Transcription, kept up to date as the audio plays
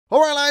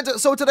Alright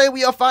lads, so today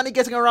we are finally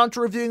getting around to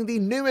reviewing the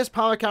newest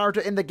power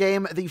character in the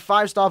game, the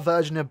 5-star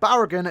version of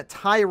BARRAGAN,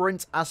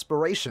 TYRANT'S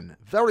Aspiration.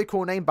 Very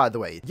cool name, by the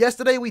way.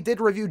 Yesterday we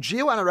did review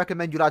Geo, and I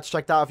recommend you lads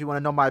check that out if you want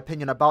to know my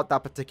opinion about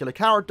that particular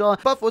character.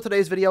 But for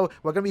today's video,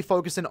 we're going to be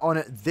focusing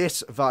on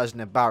this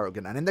version of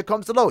BARRAGAN. And in the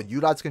comments below, you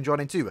lads can join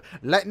in too.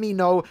 Let me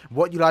know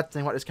what you lads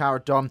think about this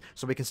character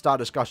so we can start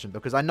a discussion.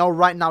 Because I know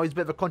right now he's a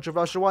bit of a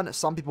controversial one.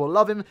 Some people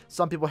love him,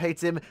 some people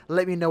hate him.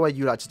 Let me know where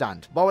you lads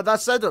stand. But with that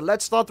said,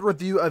 let's start the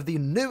review of the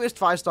newest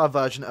 5-star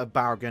version of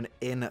BARRAGAN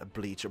in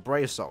Bleach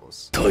Brave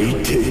Souls.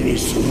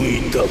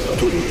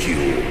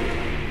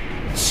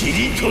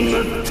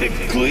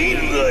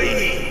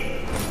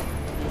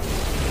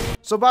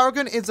 So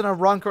BARRAGAN is an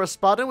Aaroniero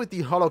Spartan with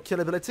the Hollow Kill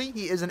ability.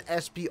 He is an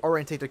SP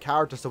orientated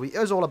character, so he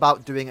is all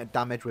about doing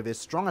damage with his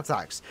strong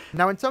attacks.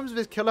 Now in terms of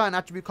his killer and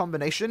attribute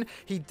combination,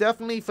 he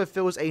definitely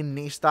fulfills a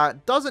niche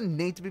that doesn't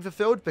need to be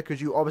fulfilled because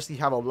you obviously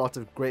have a lot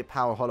of great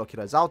power Hollow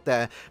Killers out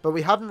there, but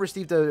we haven't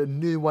received a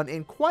new one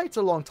in quite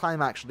a long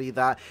time actually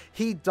that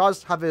he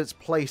does have his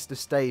place to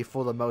stay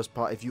for the most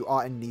part if you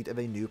are in need of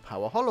a new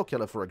power Hollow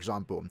Killer, for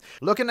example.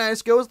 Looking at his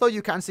skills though,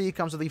 you can see he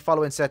comes with the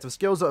following set of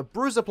skills: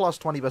 Bruiser plus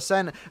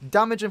 20%,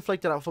 damage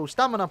inflicted at full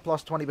stamina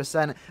plus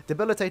 20%,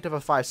 debilitator for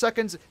 5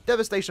 seconds,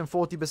 devastation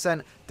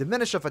 40%,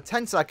 diminisher for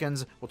 10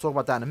 seconds, we'll talk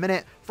about that in a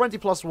minute, frenzy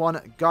plus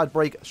 1, guard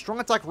break, strong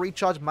attack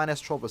recharge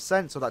minus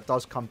 12%, so that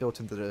does come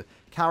built into the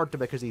character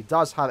because he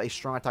does have a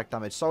strong attack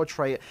damage soul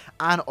trait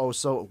and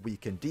also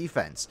weakened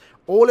defense.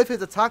 All of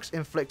his attacks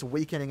inflict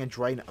weakening and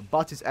drain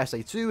but his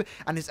SA2,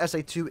 and his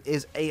SA2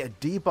 is a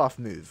debuff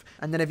move.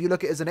 And then if you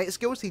look at his innate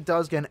skills, he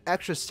does get an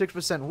extra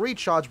 6%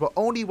 recharge but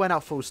only when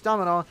at full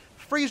stamina,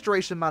 freeze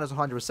duration minus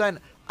 100%,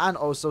 and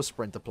also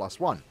sprinter plus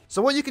 1.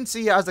 So what you can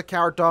see as a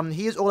character,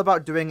 he is all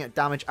about doing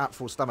damage at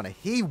full stamina.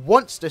 He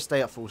wants to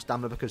stay at full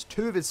stamina because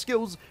 2 of his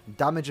skills,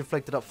 damage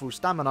inflicted at full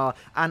stamina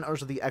and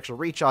also the extra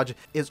recharge,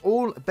 is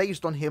all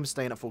based on him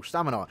staying at full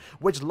stamina,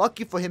 which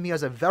lucky for him he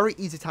has a very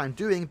easy time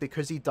doing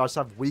because he does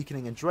have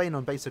weakening and drain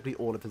on basically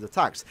all of his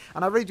attacks.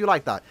 And I really do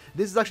like that.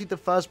 This is actually the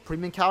first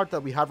premium character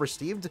that we have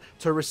received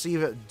to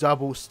receive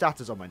double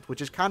status augment,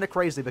 which is kind of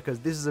crazy because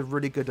this is a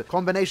really good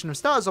combination of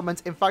status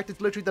augments. In fact,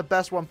 it's literally the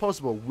best one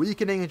possible.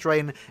 Weakening and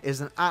drain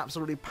is an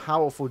absolutely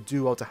powerful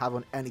duo to have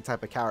on any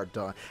type of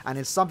character, and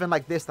it's something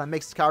like this that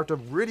makes the character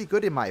really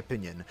good in my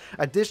opinion.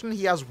 Additionally,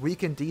 he has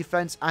weakened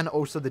defense and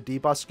also the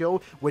debuff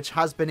skill, which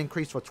has been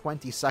increased for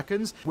 20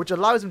 seconds, which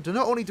allows him to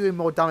not only do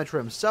more damage for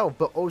himself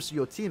but also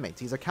your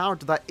teammates. He's a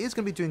character that is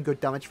going to be doing good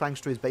damage thanks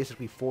to his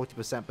basically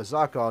 40%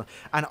 berserker,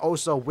 and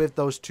also with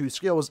those 2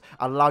 skills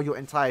allow your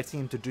entire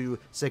team to do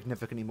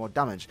significantly more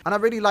damage. And I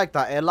really like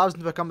that. It allows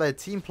him to become a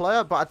team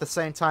player but at the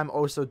same time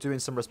also doing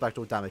some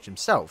respectable damage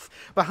himself.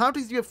 But how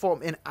does he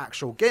perform in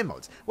actual game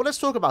modes? Well, let's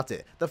talk about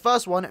it. The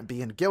first one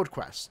being Guild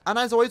Quests. And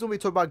as always when we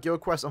talk about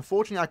Guild Quests,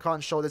 unfortunately I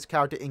can't show this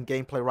character in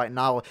gameplay right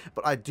now,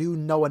 but I do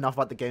know enough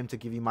about the game to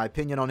give you my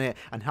opinion on it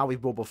and how he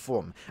will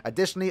perform.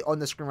 Additionally, on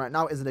the screen right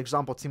now is an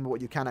example team of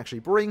what you can actually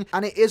bring,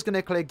 and it is going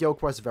to clear Guild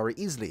Quests very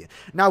easily.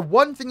 Now,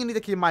 one thing you need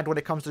to keep in mind when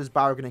it comes to this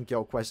BARRAGAN and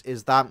Guild Quest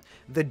is that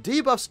the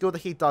debuff skill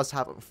that he does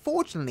have,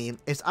 unfortunately,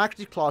 is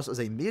actually classed as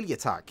a melee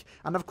attack.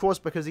 And of course,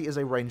 because he is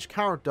a ranged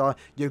character,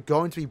 you're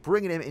going to be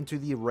bringing him into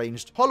the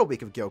ranged Hollow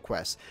week of Guild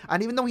Quest.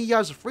 And even though he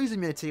has freeze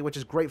immunity, which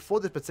is great for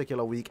this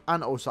particular week,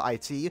 and also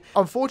IT,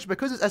 unfortunately,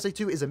 because his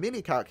SA2 is a melee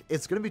attack,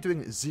 it's going to be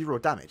doing 0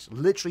 damage.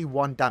 Literally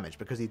 1 damage,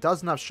 because he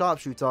doesn't have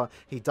sharpshooter,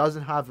 he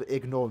doesn't have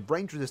ignore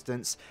range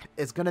resistance.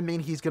 It's going to mean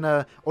he's going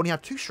to only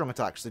have 2 strong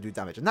attacks to do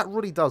damage, and that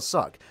really does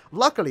suck.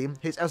 Luckily,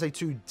 his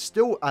SA2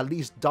 still at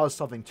least does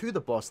something to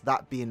the boss,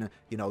 that being,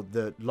 you know,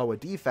 the lower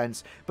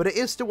defense, but it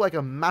is still like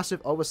a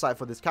massive oversight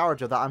for this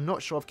character that I'm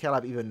not sure if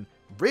KLab even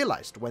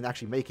realized when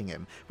actually making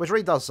him, which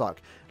really does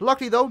suck.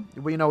 Luckily though,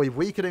 we know he's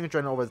weakening and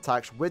draining over the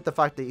attacks with the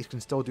fact that he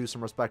can still do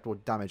some respectable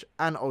damage,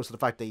 and also the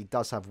fact that he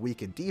does have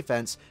weakened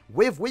defense.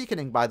 With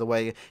weakening, by the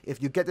way, if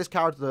you get this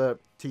character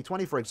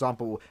T20 for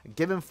example,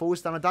 give him full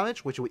stamina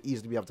damage, which he will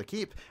easily be able to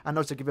keep, and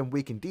also give him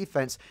weakened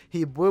defense,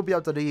 he will be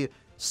able to be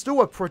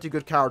still a pretty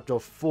good character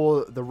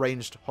for the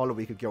ranged Hollow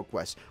week of Guild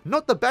Quest.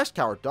 Not the best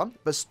character,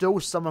 but still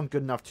someone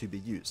good enough to be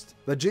used.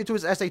 But due to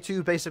his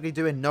SA2 basically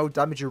doing no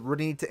damage, you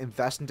really need to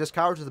invest in this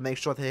character to make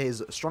sure that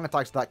his strong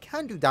attacks that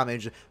can do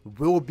damage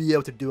will be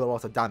able to do a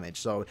lot of damage.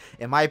 So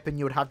in my opinion,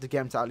 you would have to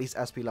get him to at least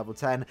SP level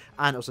 10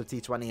 and also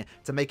T20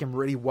 to make him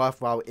really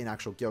worthwhile in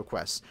actual Guild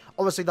Quests.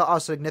 Obviously, there are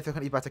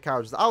significantly better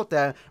characters out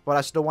there, but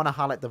I still want to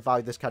highlight the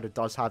value this character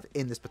does have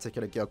in this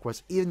particular Guild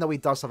Quest, even though he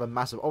does have a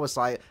massive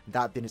oversight,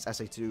 that being his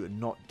SA2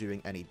 not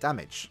doing any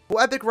damage.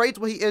 For Epic Raids,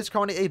 where he is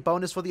currently a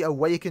bonus for the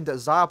Awakened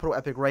Zayapro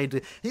Epic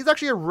Raid, he's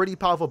actually a really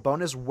powerful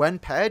bonus when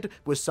paired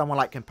with someone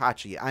like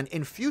Kenpachi, and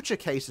in future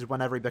cases,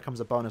 whenever he becomes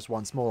a bonus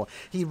once more,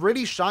 he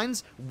really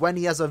shines when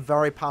he has a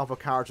very powerful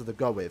character to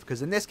go with,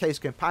 because in this case,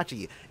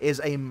 Kenpachi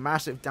is a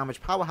massive damage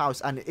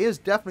powerhouse and is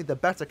definitely the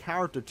better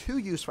character to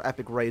use for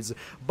Epic Raids,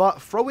 but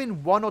throw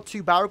in 1 or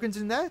 2 BARRAGANs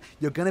in there,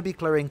 you're going to be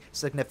clearing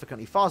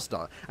significantly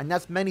faster. And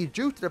that's mainly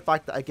due to the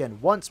fact that, again,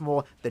 once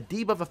more, the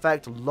debuff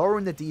effect,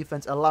 lowering the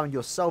defense, allowing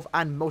yourself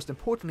and most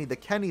importantly the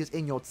Kennys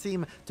in your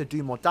team to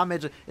do more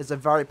damage is a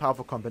very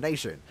powerful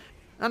combination.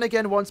 And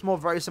again, once more,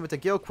 very similar to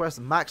Guild Quest,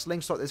 max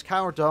links shot this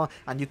character,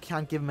 and you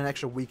can give him an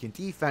extra weak in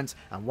defense,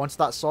 and once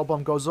that Soul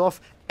Bomb goes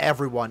off,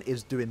 everyone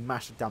is doing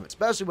massive damage,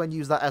 especially when you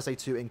use that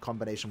SA2 in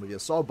combination with your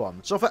Soul Bomb.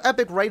 So for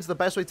epic raids, the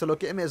best way to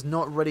look at him is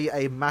not really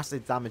a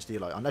massive damage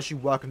dealer. Unless you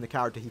work on the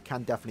character, he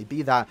can definitely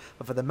be that,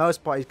 but for the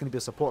most part, he's going to be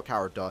a support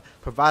character,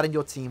 providing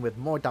your team with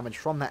more damage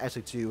from that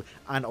SA2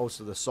 and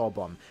also the Soul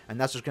Bomb. And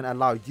that's just going to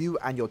allow you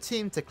and your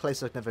team to clear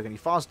significantly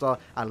faster,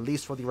 at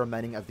least for the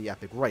remaining of the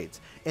epic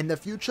raids. In the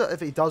future, if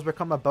he does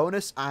become a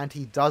bonus and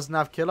he doesn't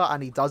have killer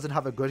and he doesn't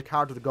have a good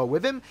character to go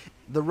with him,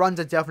 the runs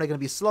are definitely going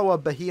to be slower,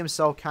 but he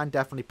himself can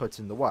definitely put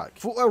in the work.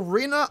 For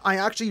Arena, I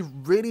actually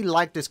really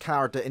like this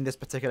character in this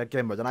particular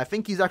game mode, and I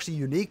think he's actually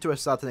unique to a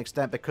certain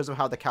extent because of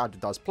how the character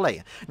does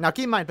play. Now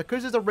keep in mind,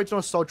 because his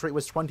original soul trait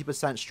was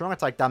 20% strong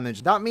attack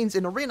damage, that means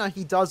in Arena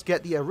he does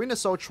get the Arena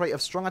soul trait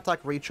of strong attack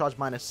recharge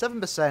minus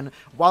 7%,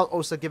 while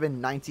also giving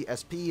 90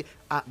 SP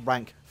at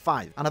rank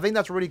 5. And I think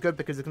that's really good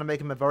because it's going to make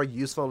him a very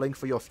useful link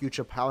for your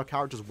future power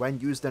characters when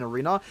used in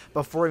Arena.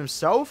 But for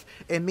himself,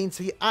 it means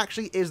he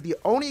actually is the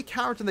only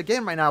character in the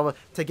game right now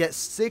to get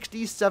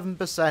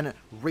 67%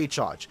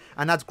 recharge.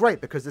 And that's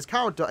great because this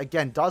character,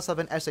 again, does have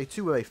an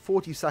SA2 with a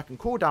 40-second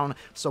cooldown.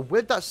 So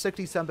with that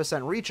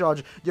 67%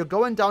 recharge, you're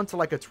going down to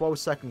like a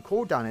 12-second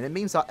cooldown. And it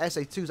means that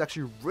SA2 is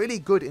actually really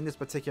good in this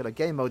particular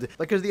game mode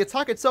because the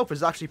attack itself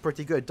is actually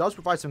pretty good. It does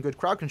provide some good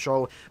crowd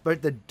control,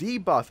 but the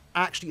debuff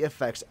actually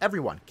affects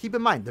everyone. Keep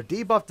in mind, the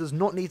debuff does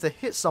not need to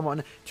hit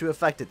someone to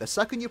affect it. The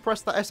second you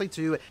press that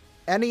SA2,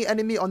 any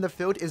enemy on the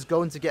field is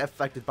going to get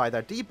affected by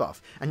that debuff.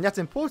 And that's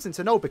important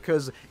to know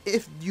because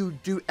if you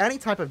do any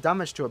type of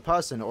damage to a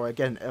person or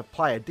again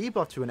apply a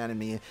debuff to an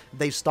enemy,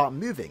 they start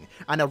moving.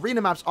 And arena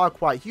maps are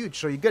quite huge,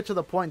 so you get to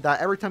the point that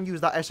every time you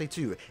use that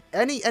SA2,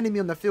 any enemy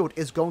on the field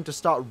is going to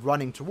start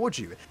running towards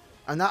you.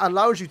 And that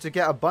allows you to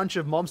get a bunch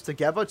of mobs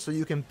together so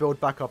you can build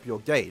back up your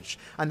gauge.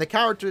 And the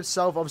character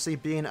itself, obviously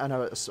being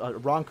a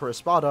rank or a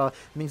Spada,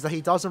 means that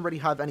he doesn't really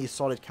have any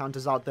solid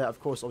counters out there.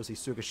 Of course, obviously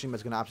Tsukishima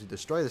is going to absolutely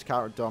destroy this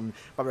character,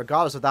 but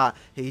regardless of that,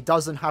 he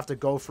doesn't have to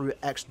go through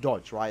X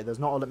dodge, right? There's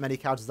not many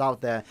characters out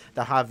there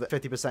that have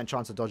 50%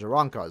 chance to dodge a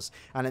Rankas.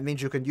 And it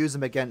means you can use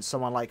them against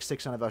someone like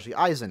 6th Anniversary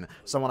Aizen,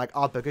 someone like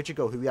Alpha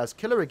Gichigo, who he has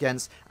killer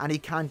against, and he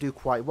can do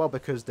quite well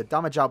because the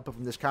damage output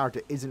from this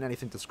character isn't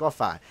anything to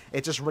scoff at.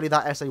 It's just really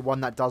that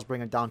SA1 that does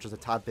bring him down just a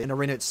tad bit in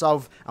Arena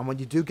itself, and when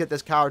you do get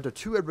this character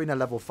to Arena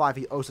level 5,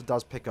 he also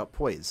does pick up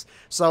poise.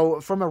 So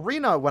from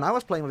Arena, when I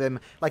was playing with him,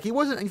 like he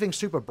wasn't anything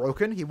super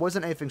broken, he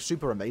wasn't anything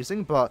super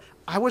amazing, but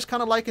I was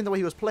kind of liking the way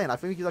he was playing. I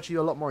think he's actually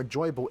a lot more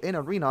enjoyable in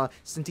Arena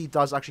since he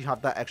does actually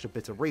have that extra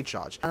bit of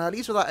recharge. And at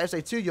least with that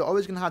SA2, you're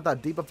always going to have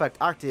that debuff effect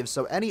active,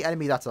 so any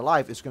enemy that's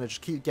alive is going to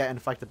just keep getting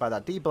affected by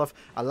that debuff,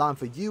 allowing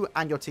for you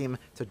and your team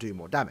to do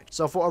more damage.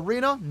 So for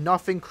Arena,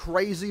 nothing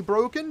crazy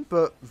broken,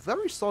 but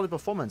very solid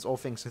performance, all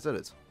things considered.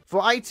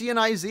 For IT and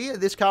IZ,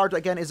 this character,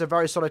 again, is a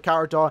very solid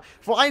character.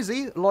 For IZ,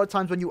 a lot of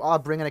times when you are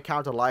bringing a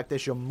character like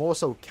this, you're more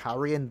so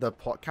carrying the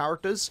pot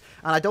characters.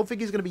 And I don't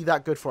think he's going to be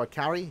that good for a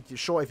carry.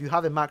 Sure, if you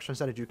have a max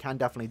percentage, you can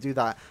definitely do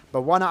that.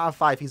 But 1 out of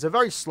 5, he's a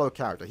very slow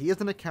character. He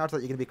isn't a character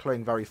that you're going to be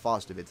clearing very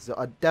fast with. It's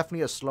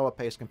definitely a slower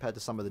pace compared to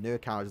some of the newer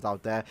characters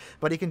out there.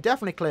 But he can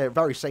definitely clear it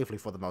very safely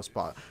for the most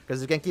part.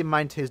 Because again, keep in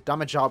mind his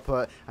damage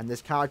output and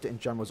this character in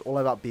general is all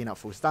about being at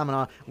full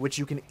stamina, which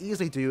you can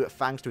easily do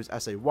thanks to his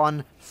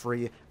SA1,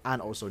 3,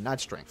 and also Nad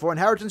Strength. For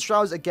Inheritance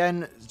Shrouds,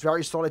 again, it's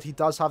very solid. He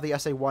does have the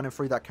SA1 and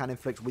 3 that can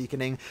inflict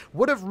weakening.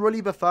 Would have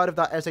really preferred if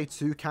that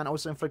SA2 can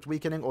also inflict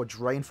weakening or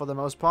drain for the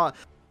most part.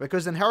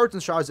 Because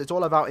Inheritance Shrouds, it's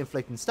all about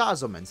inflicting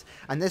status ailments.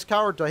 And this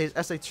character, his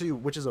SA2,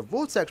 which is a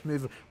Vortex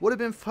move, would have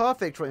been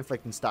perfect for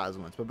inflicting status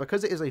ailments. But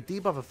because it is a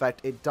debuff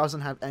effect, it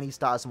doesn't have any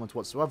status ailments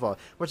whatsoever.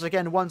 Which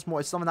again, once more,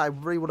 is something that I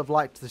really would have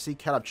liked to see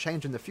Caleb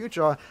change in the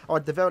future. Or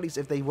at the very least,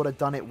 if they would have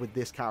done it with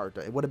this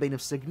character. It would have been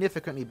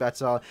significantly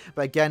better.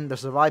 But again, the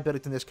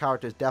survivability in this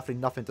character is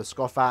definitely nothing to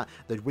scoff at.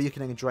 The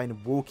weakening and drain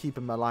will keep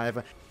him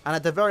alive. And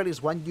at the very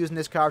least, when using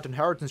this character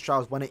Inheritance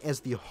Shrouds, when it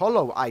is the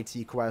Hollow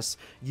IT quest,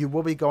 you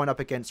will be going up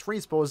against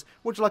freeze balls,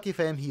 which lucky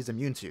for him, he's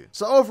immune to.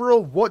 So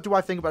overall, what do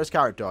I think about this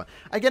character?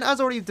 Again, as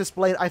already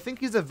displayed, I think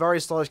he's a very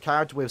solid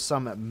character with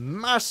some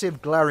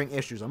massive glaring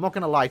issues. I'm not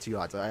going to lie to you,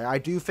 lads. I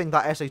do think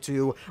that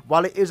SA2,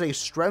 while it is a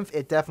strength,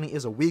 it definitely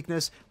is a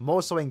weakness,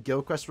 more so in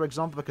Guild Quest, for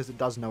example, because it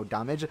does no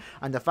damage.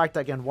 And the fact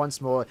that, again,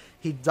 once more,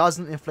 he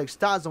doesn't inflict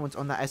stats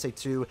on that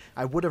SA2,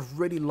 I would have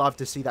really loved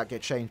to see that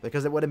get changed,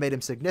 because it would have made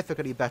him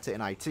significantly better in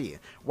IT.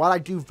 While I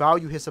do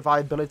value his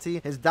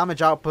survivability, his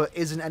damage output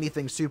isn't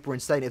anything super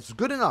insane. It's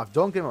good enough,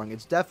 don't get me wrong,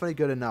 It's definitely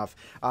good enough.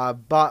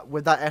 But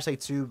with that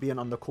SA2 being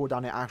on the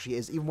cooldown, it actually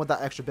is, even with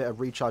that extra bit of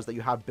recharge that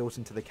you have built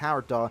into the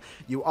character,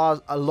 you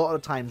are a lot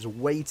of times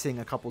waiting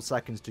a couple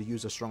seconds to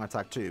use a strong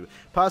attack too.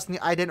 Personally,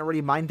 I didn't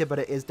really mind it, but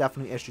it is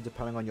definitely an issue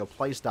depending on your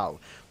playstyle.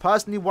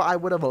 Personally, what I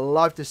would have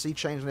loved to see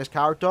change in this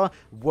character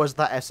was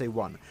that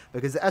SA1,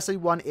 because the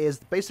SA1 is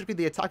basically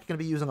the attack you're going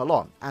to be using a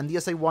lot, and the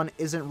SA1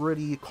 isn't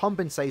really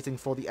compensating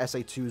for the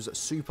SA2's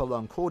super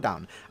long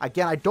cooldown.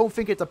 Again, I don't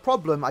think it's a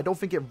problem, I don't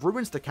think it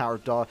ruins the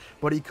character,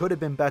 but he could have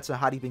been better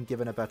had he been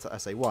given a better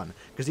SA1,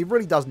 because he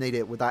really does need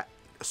it with that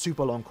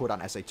super long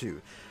cooldown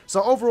SA2.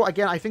 So overall,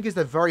 again, I think he's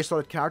a very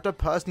solid character.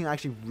 Personally, I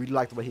actually really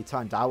like the way he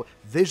turned out.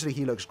 Visually,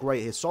 he looks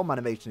great. His Storm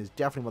animation is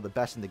definitely one of the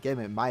best in the game,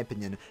 in my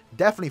opinion.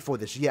 Definitely for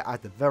this year,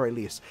 at the very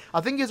least. I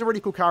think he's a really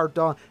cool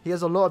character. He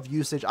has a lot of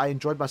usage. I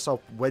enjoyed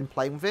myself when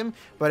playing with him,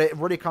 but it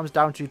really comes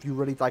down to if you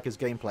really like his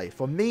gameplay.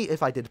 For me,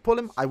 if I did pull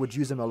him, I would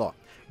use him a lot.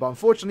 But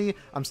unfortunately,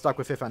 I'm stuck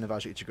with 5th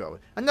Anniversary Ichigo.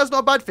 And that's not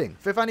a bad thing.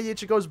 5th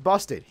Anniversary Ichigo's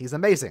busted. He's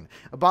amazing.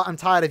 But I'm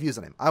tired of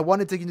using him. I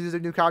wanted to use a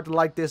new character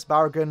like this,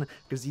 BARRAGAN,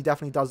 because he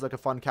definitely does look a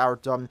fun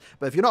character.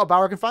 But if you're not a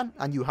BARRAGAN fan,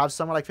 and you have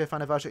someone like 5th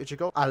Anniversary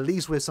Ichigo, at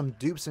least with some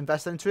dupes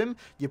invested into him,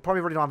 you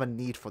probably really don't have a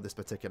need for this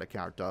particular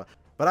character.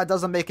 But that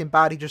doesn't make him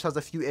bad. He just has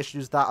a few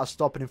issues that are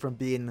stopping him from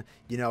being,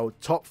 you know,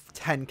 top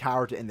 10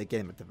 character in the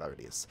game at the very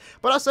least.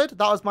 But as I said,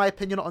 that was my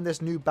opinion on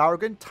this new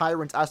BARRAGAN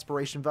Tyrant's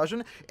Aspiration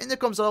version. In the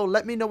comments below,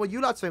 let me know what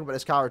you like to think about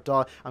this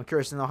character. I'm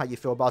curious to know how you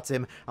feel about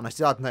him, and I'll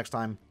see you next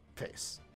time. Peace.